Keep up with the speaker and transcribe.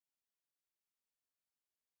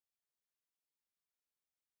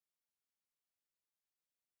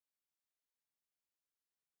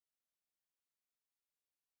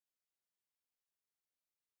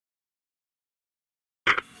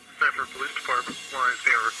Stafford Police Department. Why is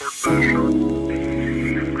being recorded by Sean?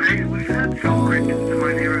 Hey, we've had some break-ins in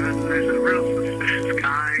my neighborhood, and there's a real suspicious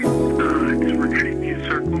guy. It's Retrieview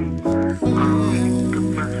Circle. The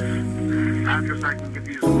best address I can give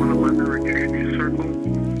you is 111 Retrieview Circle.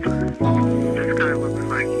 This guy looks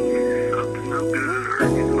like he's up to no good, or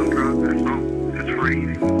he's on drugs or something. It's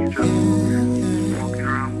raining, he's just walking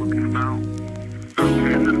around looking about.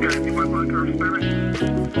 And this guy, you might want to go Hispanic.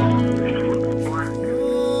 He looks black.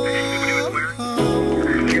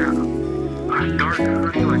 Dark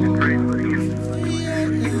hoodie, like a gray hoodie, and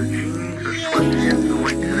jeans or sweatpants and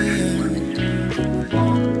white tennis shoes.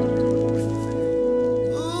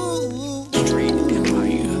 Street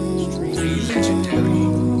Empire, legendary.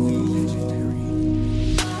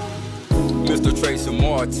 Mr. Trayvon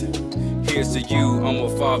Martin, here's to you. I'm a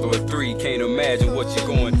father of three. Can't imagine what you're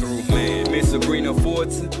going through, man. Miss Sabrina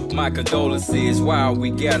Fortin, my condolences. Wow,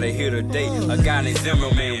 we gather here today. A guy named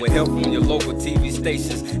Chamberlain with help from your local TV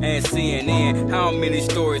stations and CNN. How many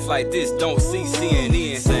stories like this don't see CNN?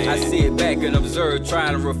 I sit back and observe,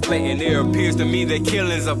 trying to reflect, and there appears to me that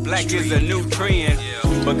killings of black is a new trend.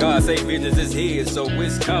 But God say vengeance is his, so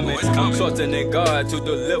it's coming. I'm trusting in God to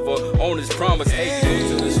deliver on his promise. Hey,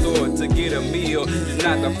 go to the store to get a meal. It's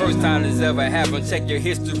not the first time this ever happened. Check your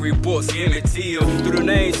history books, Emmett Till. Through the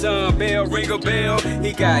name Sean Bell, ring a bell.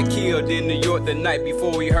 He got killed in New York the night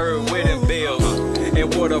before he heard wedding bells.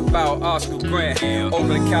 And what about Oscar Grant?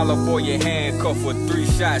 Oakland, California, handcuffed with 3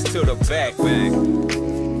 shots to the back.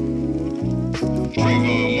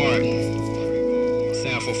 Trayvon Martin,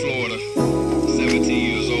 Sanford, Florida, 17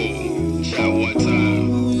 years old, shot 1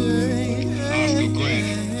 time. Oscar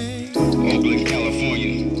Grant, Oakland,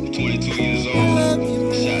 California, 22 years old,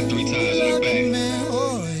 shot 3 times in the back.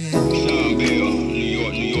 Sean Bell, New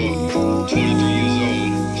York, 23 years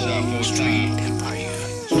old, shot 4 times.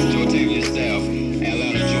 Joetavious,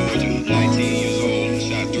 Atlanta, Georgia, 19 years old,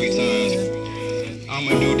 shot 3 times.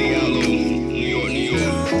 Amadou, Diallo, New York,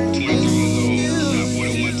 23 years old, shot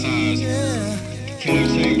 41 times.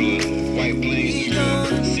 Kenneth, Chamberlain, White Plains, New York,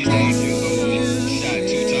 68 years old, shot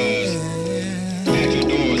 2 times.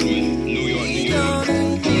 Dorismond, New York,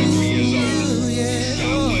 23 years old,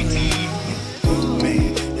 shot 1 time.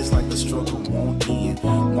 Man, it's like the struggle won't end.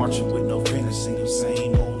 Marching with no finish in your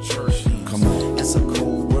same old church. Come on, it's a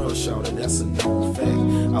cold world, shouted, that's a known fact.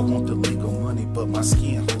 I want the legal money, but my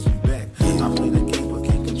skin holds me back. I play the game, but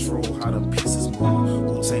can't control how the pieces move.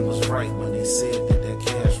 Wu-Tang was right when they said that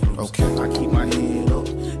cash rules. Okay, I keep my head up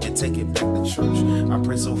and take it back to church. I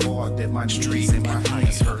pray so hard that my knees and my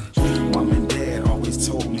hands hurt. Mom and dad always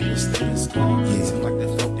told me to stay in school. Yeah. Seemed like they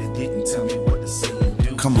felt they didn't tell me what to say and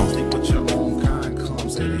do. Come on, think what your own kind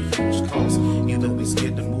comes at a huge cost. Either we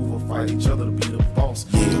scared to move or fight each other to be the boss.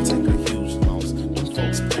 Yeah, it'll take a huge loss. Them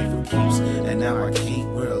folks play for keeps, and now I can't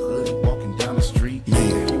wear a hoodie walking down the street.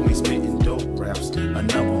 Man, you ain't spitting dope raps, a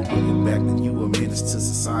number on your back, then you a menace to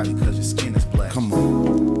society cause your skin is black. Come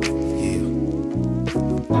on, yeah.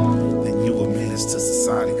 Then you a menace to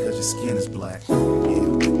society cause your skin is black. Yeah.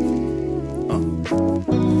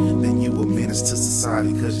 Then you a menace to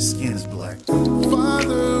society cause your skin is black.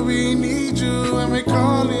 Father, we need you and we're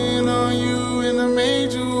calling on you in a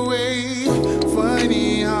major way.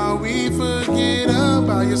 Funny how we forget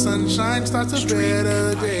about your sunshine starts a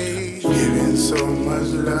better day. Giving so much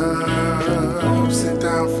love, sit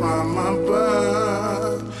down from above.